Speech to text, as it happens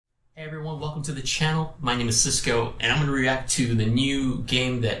Hey everyone, welcome to the channel. My name is Siffco, and I'm going to react to the new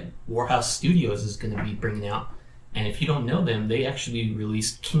game that Warhouse Studios is going to be bringing out. And if you don't know them, they actually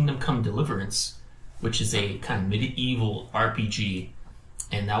released Kingdom Come Deliverance, which is a kind of medieval RPG.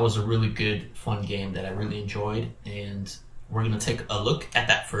 And that was a really good, fun game that I really enjoyed. And we're going to take a look at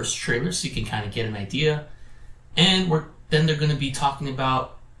that first trailer so you can kind of get an idea. And then they're going to be talking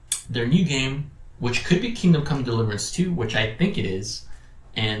about their new game, which could be Kingdom Come Deliverance 2, which I think it is.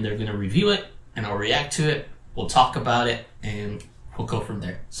 And they're going to review it, and I'll react to it, we'll talk about it, and we'll go from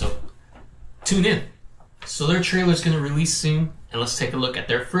there. So, tune in. So their trailer is going to release soon, and let's take a look at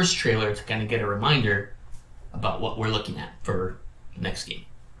their first trailer to kind of get a reminder about what we're looking at for the next game.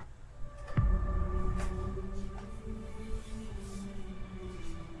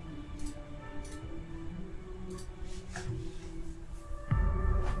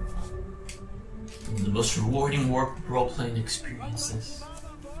 One of the most rewarding role-playing experiences.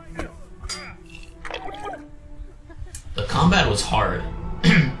 The combat was hard,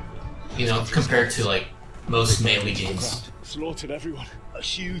 you know, compared to like most melee games. Slaughtered everyone. A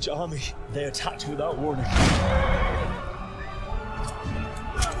huge army. They attacked without warning.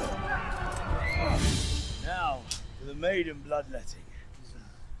 Now, for the maiden bloodletting.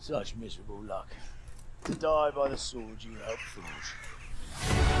 Such miserable luck. To die by the sword you helped forge.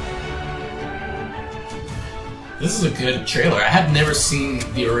 This is a good trailer. I had never seen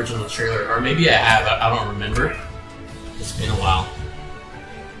the original trailer, or maybe I have, I don't remember. It's been a while.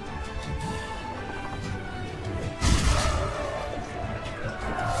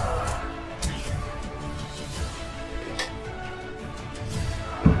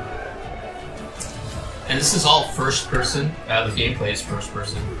 And this is all first person. The gameplay is first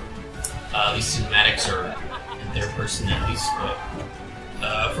person. These cinematics are in third person at least, but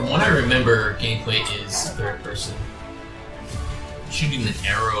from what I remember, gameplay is third person. Shooting an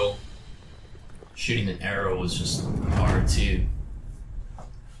arrow was just hard too.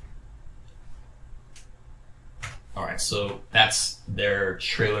 Alright, so that's their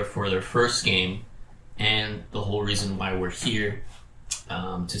trailer for their first game, and the whole reason why we're here,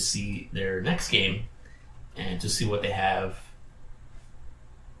 to see their next game, and to see what they have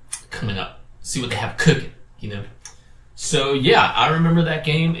coming up, see what they have cooking, you know. So yeah, I remember that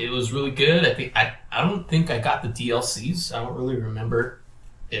game. It was really good. I don't think I got the DLCs. I don't really remember.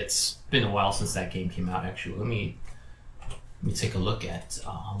 It's been a while since that game came out. Actually, let me take a look at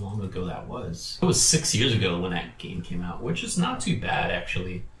how long ago that was. It was 6 years ago when that game came out, which is not too bad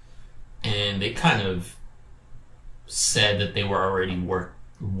actually. And they kind of said that they were already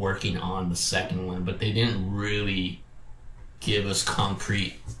working on the second one, but they didn't really give us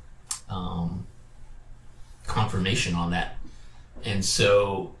concrete confirmation on that. And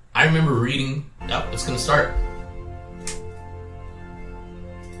so I remember reading, oh, it's gonna start.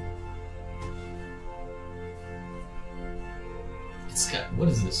 It's got, what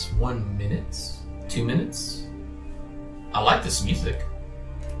is this, 1 minute? 2 minutes? I like this music.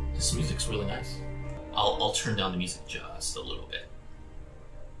 This music's really nice. I'll turn down the music just a little bit.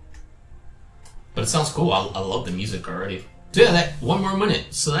 But it sounds cool. I love the music already. So yeah, that 1 more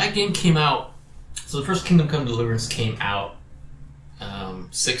minute. So that game came out, so the first Kingdom Come Deliverance came out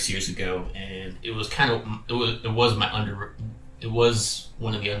 6 years ago, and it was kind of, it was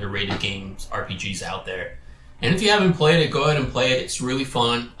one of the underrated games, RPGs out there. And if you haven't played it, go ahead and play it. It's really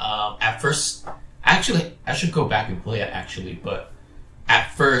fun. At first, actually, I should go back and play it actually, but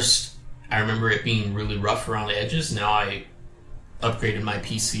at first, I remember it being really rough around the edges. Now I upgraded my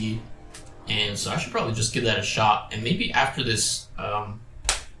PC, and so I should probably just give that a shot. And maybe after this, I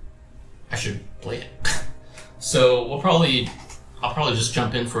should play it. So I'll probably just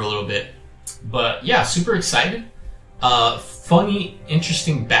jump in for a little bit. But yeah, super excited. Funny,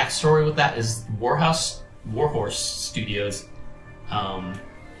 interesting backstory with that is Warhouse Studios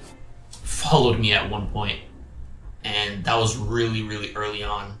followed me at one point, and that was really, really early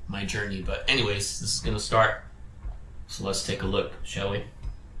on my journey. But anyways, this is gonna start. So let's take a look, shall we?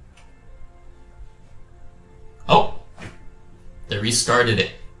 Oh, they restarted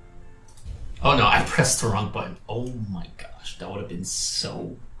it. Oh no, I pressed the wrong button. Oh my gosh, that would have been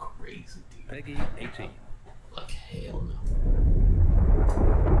so crazy, dude. Peggy 18. Like hell no.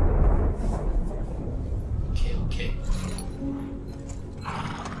 Okay.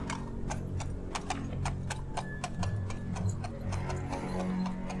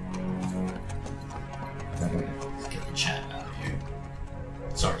 Let's get the chat out of here.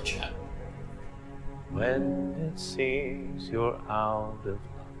 Sorry, chat. When it seems you're out of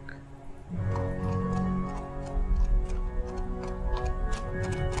luck,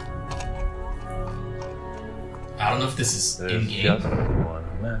 I don't know if this is in game. just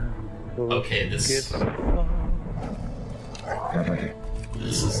one man Okay, this is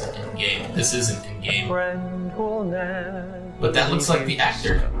in-game. This isn't in-game. But that looks like the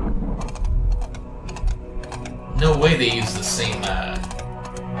actor. No way they use the same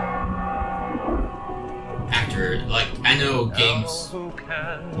actor. Like, I know games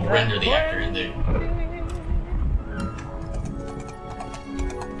render the actor in there.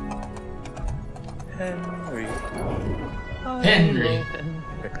 Henry.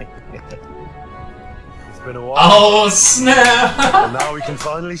 It's been a while. Oh snap! And now we can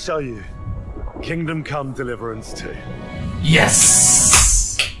finally show you Kingdom Come Deliverance 2.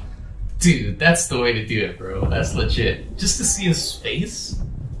 Yes! Dude, that's the way to do it, bro. That's legit. Just to see his face?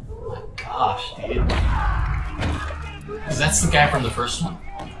 Oh my gosh, dude. Because that's the guy from the first one.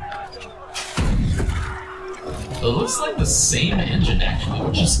 It looks like the same engine, actually,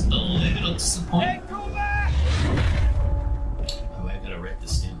 which is a little disappointing. Oh, I gotta write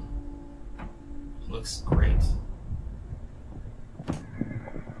this down. It looks great.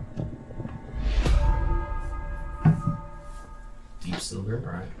 Deep silver,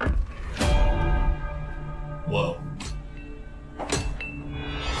 alright. Whoa.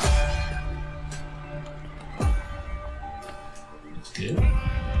 Looks good.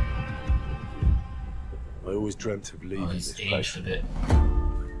 I always dreamt of leaving He's this aged place. a bit.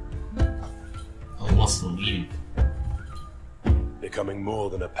 Oh, he wants to leave. Becoming more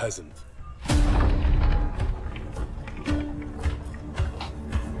than a peasant.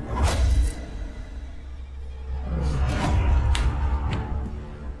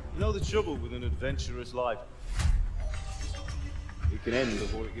 You know the trouble with an adventurous life? It can end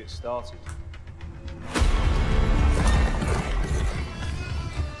before it gets started.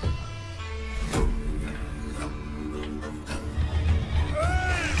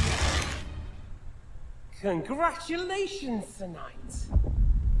 Congratulations, Sir Knight.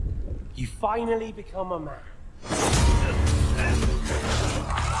 You finally become a man.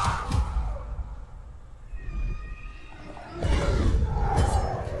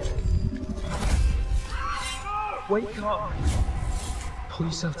 Wake up. Pull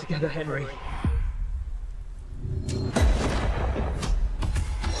yourself together, Henry.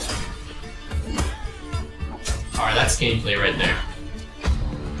 Alright, that's gameplay right there.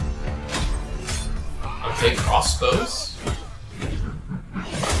 Okay, crossbows.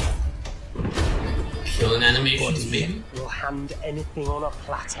 Killing animations, maybe? Will hand anything on a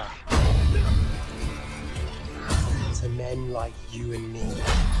platter. To men like you and me.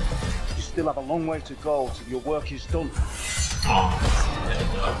 You still have a long way to go till your work is done. Oh, there we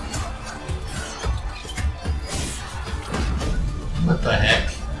go. What the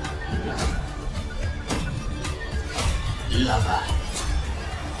heck? Lava.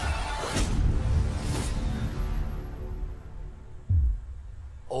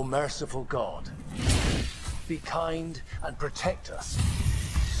 O merciful God, be kind and protect us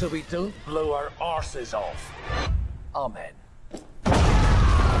so we don't blow our arses off. Amen.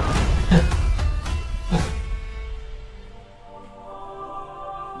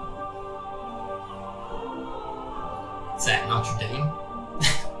 Is that Notre Dame?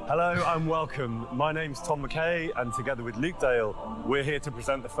 Hello and welcome. My name's Tom McKay, and together with Luke Dale, we're here to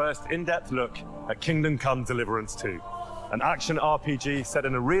present the first in-depth look at Kingdom Come Deliverance 2, an action RPG set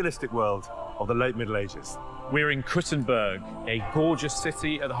in a realistic world of the late Middle Ages. We're in Kuttenberg, a gorgeous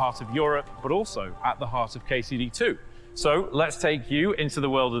city at the heart of Europe, but also at the heart of KCD2. So let's take you into the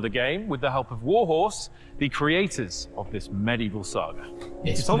world of the game with the help of Warhorse, the creators of this medieval saga.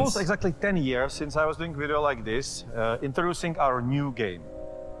 Yes, It's almost exactly 10 years since I was doing a video like this, introducing our new game.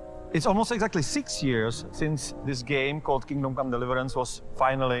 It's almost exactly 6 years since this game called Kingdom Come Deliverance was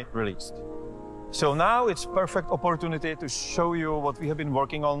finally released. So now it's perfect opportunity to show you what we have been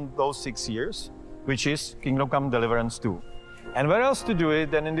working on those 6 years, which is Kingdom Come Deliverance 2. And where else to do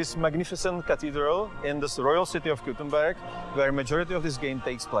it than in this magnificent cathedral in this royal city of Kuttenberg, where majority of this game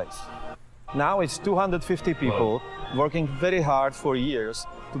takes place. Now it's 250 people working very hard for years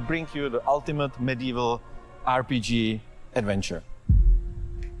to bring you the ultimate medieval RPG adventure.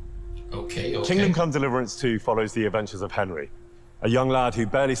 Okay. Kingdom Come Deliverance 2 follows the adventures of Henry, a young lad who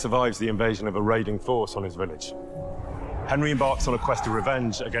barely survives the invasion of a raiding force on his village. Henry embarks on a quest of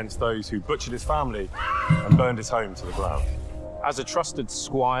revenge against those who butchered his family and burned his home to the ground. As a trusted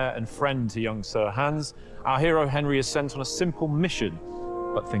squire and friend to young Sir Hans, our hero Henry is sent on a simple mission,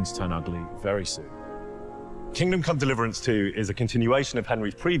 but things turn ugly very soon. Kingdom Come Deliverance 2 is a continuation of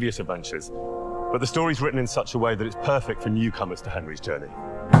Henry's previous adventures, but the story's written in such a way that it's perfect for newcomers to Henry's journey.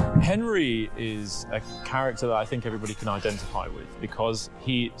 Henry is a character that I think everybody can identify with because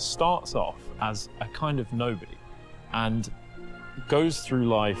he starts off as a kind of nobody. And goes through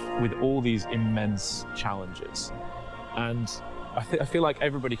life with all these immense challenges. And I feel like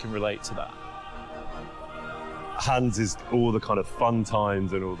everybody can relate to that. Hans is all the kind of fun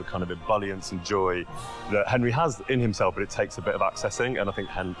times and all the kind of ebullience and joy that Henry has in himself, but it takes a bit of accessing, and I think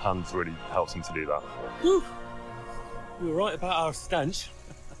Hans really helps him to do that. Whew. You were right about our stench.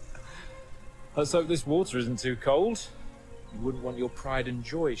 Let's hope this water isn't too cold. You wouldn't want your pride and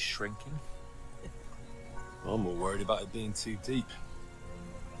joy shrinking. I'm more worried about it being too deep.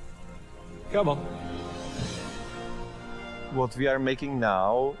 Come on. What we are making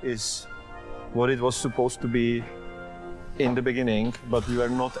now is what it was supposed to be in the beginning, but we were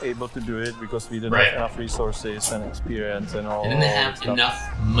not able to do it because we didn't have enough resources and experience and all. They didn't have stuff.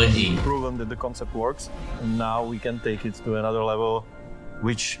 enough money. Proven that the concept works, and now we can take it to another level,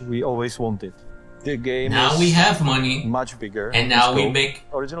 which we always wanted. The game Now is we have money, much bigger, and now we scope. make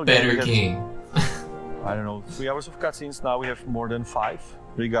Original better we game. I don't know, 3 hours of cutscenes. Now we have more than 5.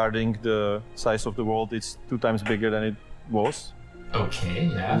 Regarding the size of the world, it's 2 times bigger than it was. Okay,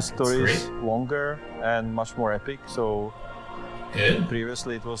 yeah. The story that's is great. longer and much more epic. So Good.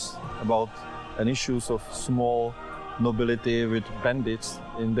 previously it was about an issues of small nobility with bandits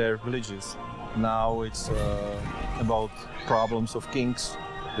in their villages. Now it's about problems of kings.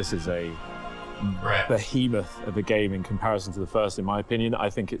 This is a behemoth of a game in comparison to the first, in my opinion.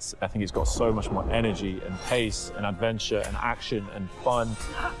 I think it's got so much more energy and pace and adventure and action and fun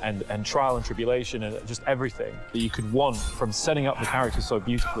and trial and tribulation and just everything that you could want from setting up the characters so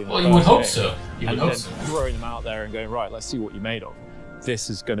beautifully. Well, you would hope so. You would And hope then so. throwing them out there and going, right, let's see what you're made of. This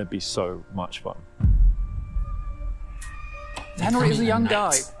is going to be so much fun. Henry is a young Becoming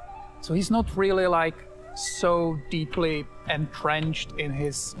a guy, knight. so he's not really like so deeply entrenched in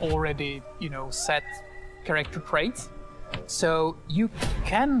his already, set character traits. So you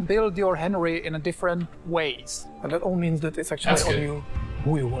can build your Henry in a different ways. And that all means that it's actually That's on good. you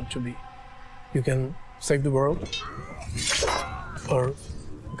who you want to be. You can save the world, or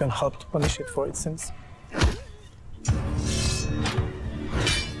you can help to punish it for its sins.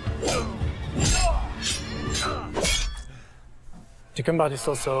 The combat is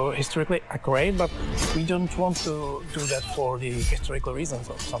also historically accurate, but we don't want to do that for the historical reasons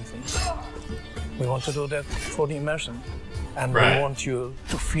or something. We want to do that for the immersion. And Right. we want you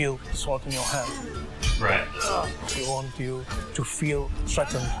to feel the sword in your hand. Right. We want you to feel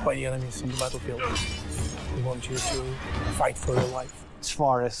threatened by the enemies on the battlefield. We want you to fight for your life. As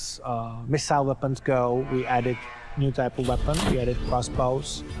far as missile weapons go, we added new type of weapon. We added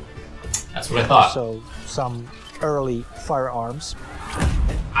crossbows. That's what I thought. Also, some early firearms.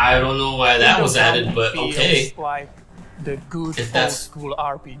 I don't know why that was added, but Feels okay. like the good If old that's school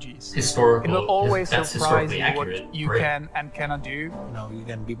RPGs. Historical. It will always that's surprise historically you accurate. what you Great. can and cannot do. You know, you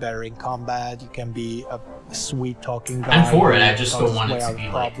can be better in combat. You can be a sweet talking guy. I'm for it, I who just talks don't want it way to out be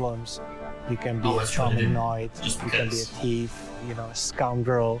of like, problems. You can be oh, a let's put it in charming knight. just You can be a because. thief. A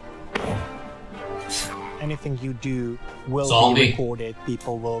scoundrel. Anything you do will Zombie. be recorded.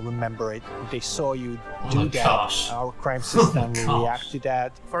 People will remember it. If they saw you Oh do my that, gosh. our crime system will gosh. react to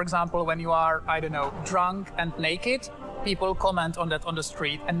that. For example, when you are, I don't know, drunk and naked, people comment on that on the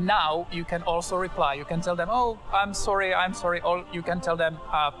street. And now you can also reply. You can tell them, oh, I'm sorry. Or you can tell them,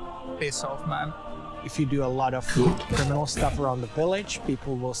 piss off, man. If you do a lot of criminal stuff around the village,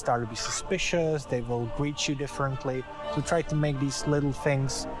 people will start to be suspicious. They will greet you differently. So try to make these little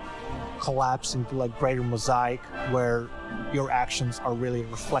things collapse into like greater mosaic where your actions are really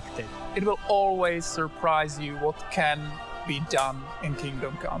reflected. It will always surprise you what can be done in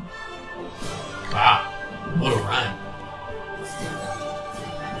Kingdom Come. Wow. What a rhyme.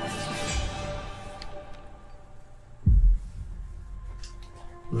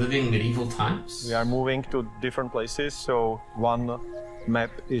 Living medieval times? We are moving to different places, so one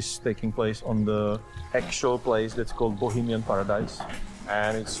map is taking place on the actual place that's called Bohemian Paradise.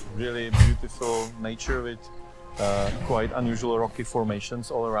 And it's really beautiful nature with quite unusual rocky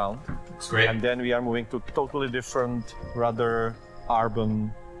formations all around. It's great. And then we are moving to totally different, rather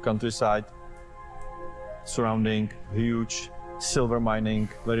urban countryside surrounding huge silver mining,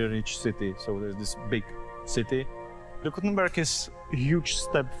 very rich city. So there's this big city. The Gutenberg is a huge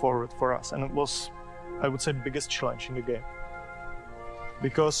step forward for us, and it was, I would say, biggest challenge in the game.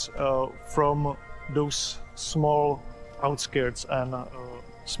 Because from those small outskirts and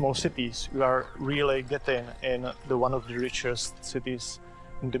small cities, we are really getting in one of the richest cities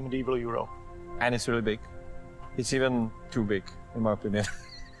in the medieval Europe. And it's really big. It's even too big, in my opinion.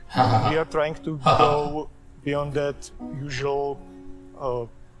 We are trying to go beyond that usual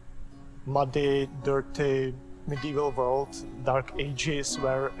muddy, dirty medieval world, dark ages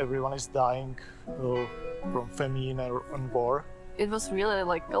where everyone is dying from famine and war. it was really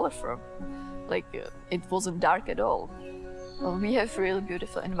like colorful. Like it wasn't dark at all. Well, we have really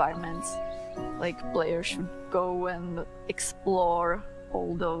beautiful environments. Like players should go and explore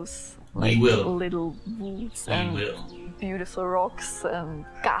all those like little woods and beautiful rocks and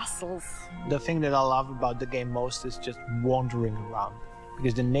castles. The thing that I love about the game most is just wandering around,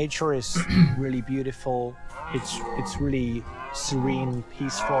 because the nature is really beautiful. It's really serene,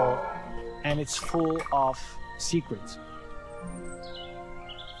 peaceful, and it's full of secrets.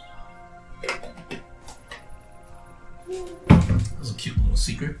 That's a cute little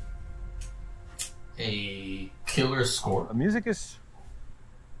secret. A killer score. The music is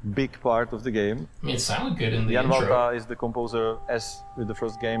a big part of the game. I mean, it sounded good in the Jan intro. Walta is the composer as with the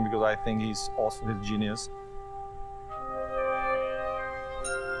first game, because I think he's awesome, he's genius.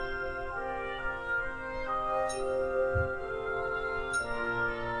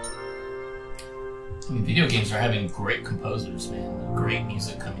 I mean, video games are having great composers, man. Great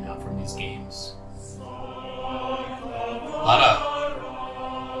music coming out from these games. A lot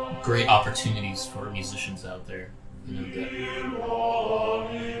of great opportunities for musicians out there. You know,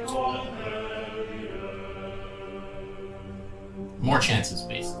 more chances,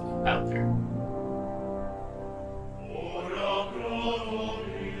 basically, out there.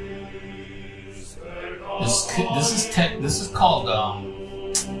 This is called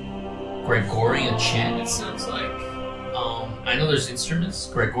Gregorian chant. It sounds like. I know there's instruments.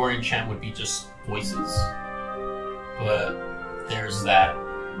 Gregorian chant would be just voices, but there's that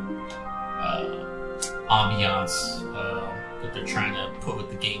ambiance that they're trying to put with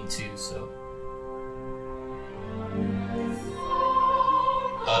the game too. So,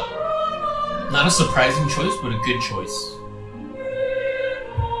 not a surprising choice, but a good choice.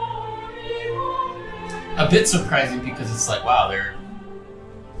 A bit surprising because it's like, wow, they're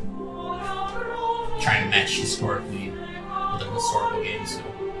trying to match historically with a historical game. So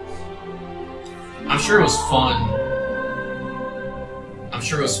I'm sure it was fun. I'm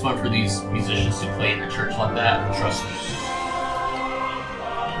sure it was fun for these musicians to play in a church like that. Trust me,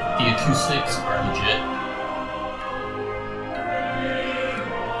 the acoustics are legit.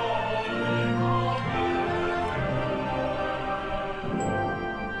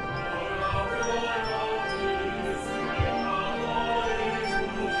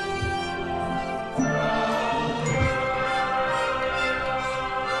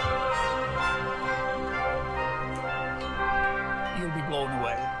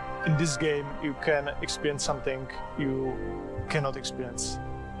 In this game, you can experience something you cannot experience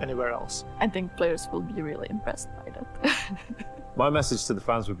anywhere else. I think players will be really impressed by that. My message to the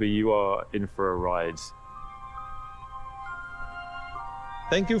fans would be, you are in for a ride.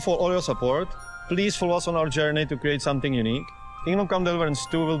 Thank you for all your support. Please follow us on our journey to create something unique. Kingdom Come Deliverance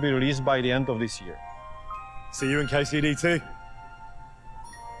 2 will be released by the end of this year. See you in KCD2.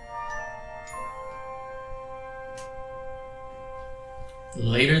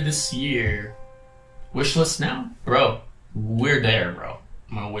 Later this year. Wishlist now? Bro, we're there, bro.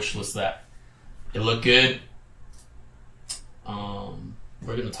 I'm gonna wishlist that. It looked good.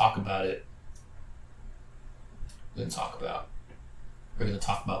 We're gonna talk about it. We're gonna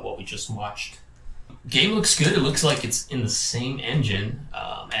talk about what we just watched. Game looks good. It looks like it's in the same engine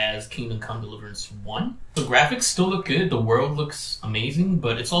as Kingdom Come Deliverance 1. The graphics still look good. The world looks amazing,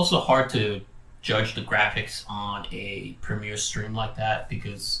 but it's also hard to judge the graphics on a premiere stream like that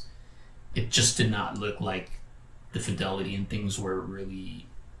because it just did not look like the fidelity and things were really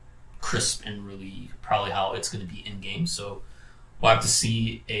crisp and really probably how it's going to be in game. So we'll have to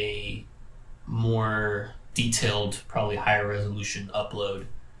see a more detailed, probably higher resolution upload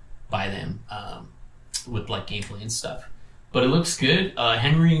by them with like gameplay and stuff. But it looks good.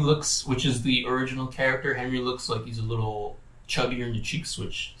 Henry looks, which is the original character, Henry looks like he's a little chubbier in the cheeks,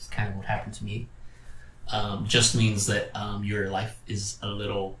 which is kind of what happened to me. Just means that your life is a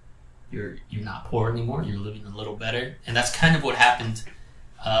little, you're not poor anymore, you're living a little better. And that's kind of what happened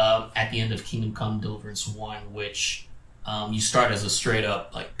at the end of Kingdom Come Deliverance 1, which you start as a straight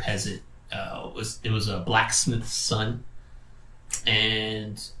up like peasant. It was a blacksmith's son,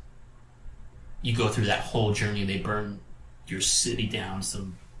 and you go through that whole journey. They burn your city down,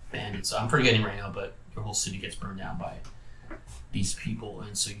 some bandits. I'm forgetting right now, but your whole city gets burned down by these people,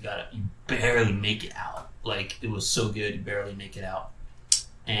 and so you barely make it out. Like, it was so good, you barely make it out.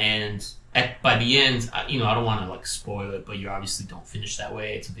 And by the end, I don't want to like spoil it, but you obviously don't finish that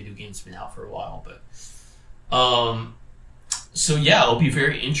way. It's a video game, it's been out for a while, but so yeah, it'll be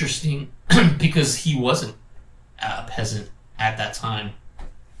very interesting because he wasn't a peasant at that time.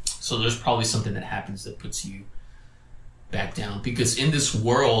 So there's probably something that happens that puts you back down, because in this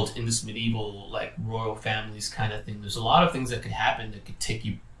world, in this medieval like royal families kind of thing, there's a lot of things that could happen that could take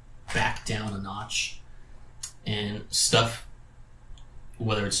you back down a notch, and stuff,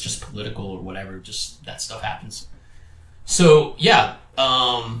 whether it's just political or whatever, just that stuff happens. So yeah,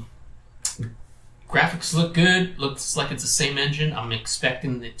 graphics look good. Looks like it's the same engine. I'm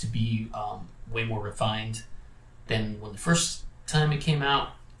expecting it to be way more refined than when the first time it came out.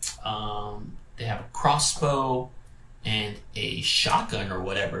 They have a crossbow and a shotgun or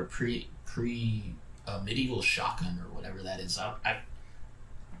whatever, medieval shotgun or whatever that is.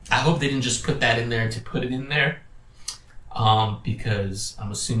 I hope they didn't just put that in there to put it in there, because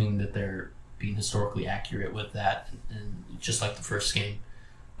I'm assuming that they're being historically accurate with that, and just like the first game.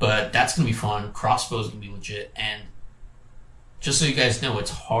 But that's gonna be fun. Crossbow's gonna be legit, and just so you guys know,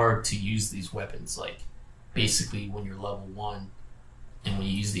 it's hard to use these weapons. Like, basically, when you're level 1, and when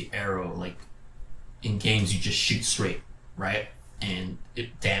you use the arrow, like in games, you just shoot straight, right? And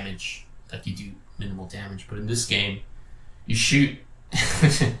it damage, like you do minimal damage. But in this game, you shoot,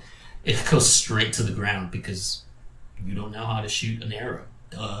 it goes straight to the ground because you don't know how to shoot an arrow.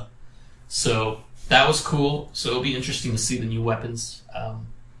 Duh. So that was cool. So it'll be interesting to see the new weapons.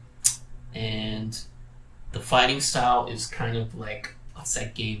 And the fighting style is kind of like, what's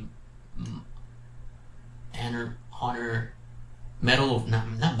that game? Medal of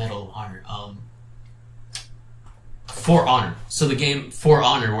Honor. For Honor. So the game For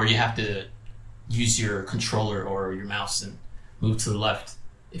Honor, where you have to use your controller or your mouse and move to the left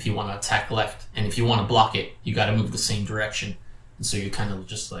if you want to attack left, and if you want to block it, you got to move the same direction. And so you're kind of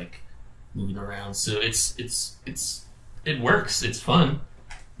just like moving around. So it works. It's fun,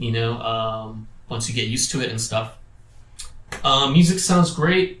 you know. Once you get used to it and stuff. Music sounds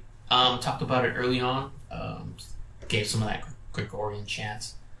great. Talked about it early on. Gave some of that Gregorian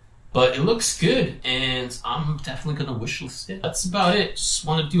chant. But it looks good, and I'm definitely going to wishlist it. That's about it. Just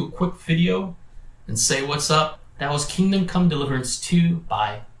want to do a quick video and say what's up. That was Kingdom Come Deliverance 2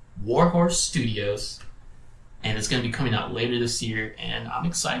 by Warhorse Studios. And it's going to be coming out later this year, and I'm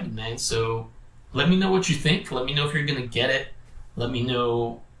excited, man. So let me know what you think. Let me know if you're going to get it. Let me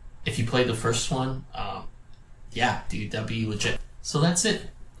know if you played the first one. Yeah, dude, that'd be legit. So that's it.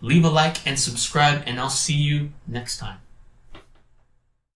 Leave a like and subscribe, and I'll see you next time.